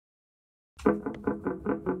Father,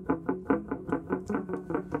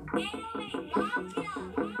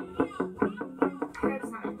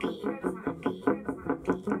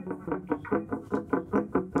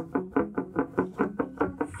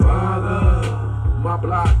 my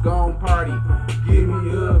block gon' party. Give me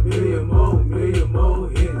a million more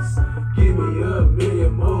hits. Give me a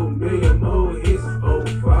million more hits. Oh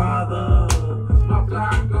Father, my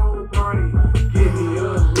block gon' party. Give me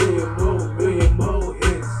a million more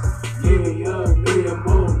hits. Give me a million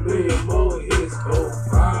more hits. Oh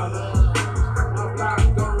Father, my block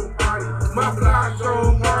gon' party. My block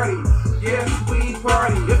gon' party. Yes, we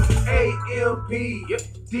party. El-Bey,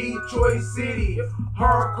 Detroit City,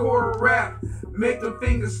 hardcore rap, make them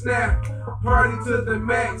fingers snap, party to the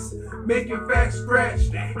max, making facts scratch,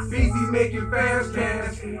 Beezy making fast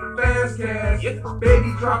cash,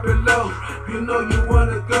 baby drop it low, you know you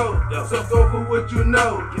wanna go, so go for what you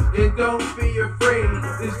know, and don't be afraid,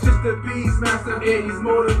 it's just the Beast Master and he's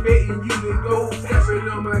motivating you to go, stepping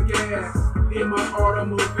on my gas, in my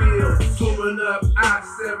automobile, touring up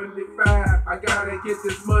I-75, I gotta get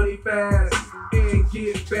this money fast, and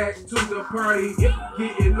get back to the party,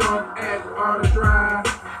 getting off at Auto Drive,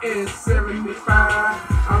 and 75,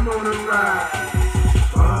 I'm on a ride.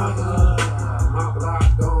 Father, my block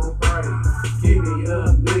gon' party, give me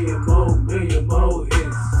a million more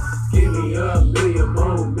hits, give me a million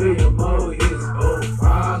more hits, oh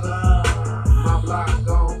Father, my block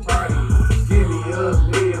gon' party, give me a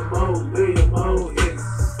million more hits,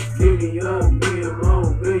 give me a million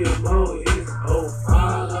more hits, oh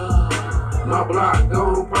Father, my block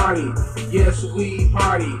gon' party, yes we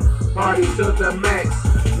party, party to the max,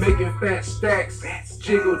 making fat stacks,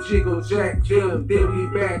 jiggle jack, then we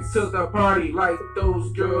back to the party like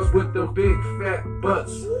those girls with the big fat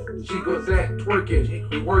butts. She goes that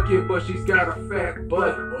twerking, working, but she's got a fat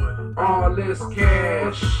butt. All this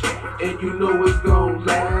cash, and you know it's gon'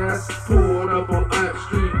 last. Pulled up on Up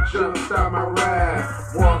Street, jumped out my ride,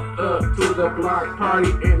 walked up to the block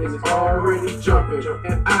party, and it's already jumping.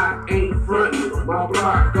 And I ain't frontin', my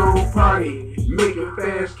block gon' party, making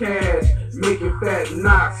fast cash, making fat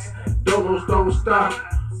knots. Donos don't stop,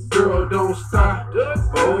 girl don't stop.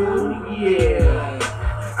 Oh yeah,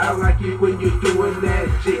 I like it when you're doing that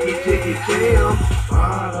jiggy jam.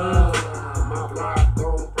 Father, my block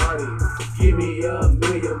gon' party. Give me a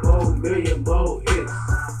million more hits.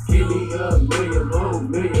 Give me a million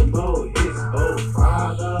more hits. Oh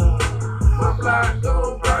Father, my block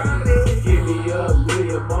gon' party. Give me a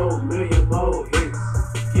million more hits.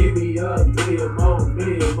 Give me a million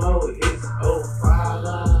more hits. Oh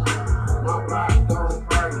Father, my block gon'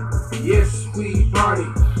 party. Yes, we party,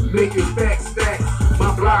 making fat stacks.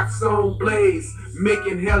 My block's on blaze,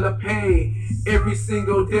 making hella pay every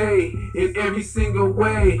single day, in every single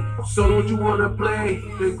way. So don't you wanna play?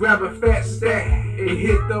 Then grab a fat stack and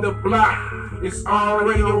hit the block. It's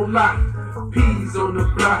already on lock. P's on the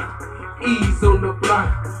block, E's on the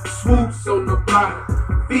block, swoops on the block,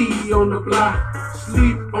 V on the block,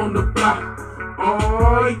 sleep on the block.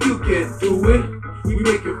 Oh, you can do it. We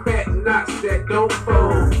making fat knots that don't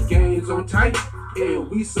fold. Games on tight, and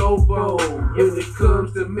we so bold. When it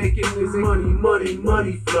comes to making this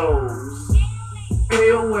money flows. Stay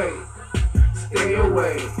away, stay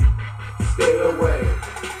away, stay away.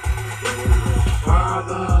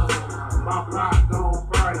 Father, my block gon'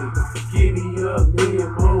 party. Give me a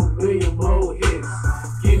million more hits.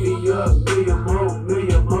 Give me a million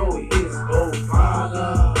more hits. Oh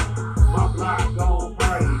Father, my block gon'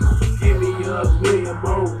 party. Give me a million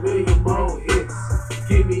more hits.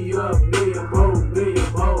 Give me a million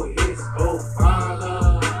more hits. Oh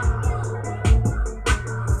Father,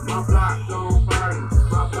 my block gon' party.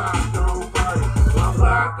 My block gon' party. My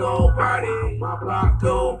block gon' party. My block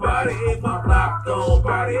gon' party. My block gon'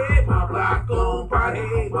 party. My block gon' party.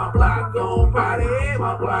 My block gon' party.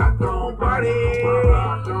 My block gon' party. My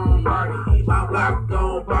block gon' party. My block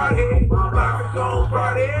gon' party. My block gon'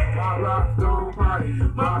 party. My block gon' party.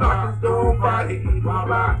 My block gon' party. My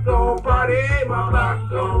block gon' party. My block gon' party. My block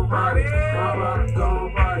gon' party. My block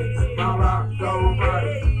gon' party. My block gon'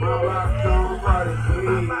 party. My block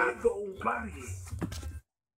gon' party.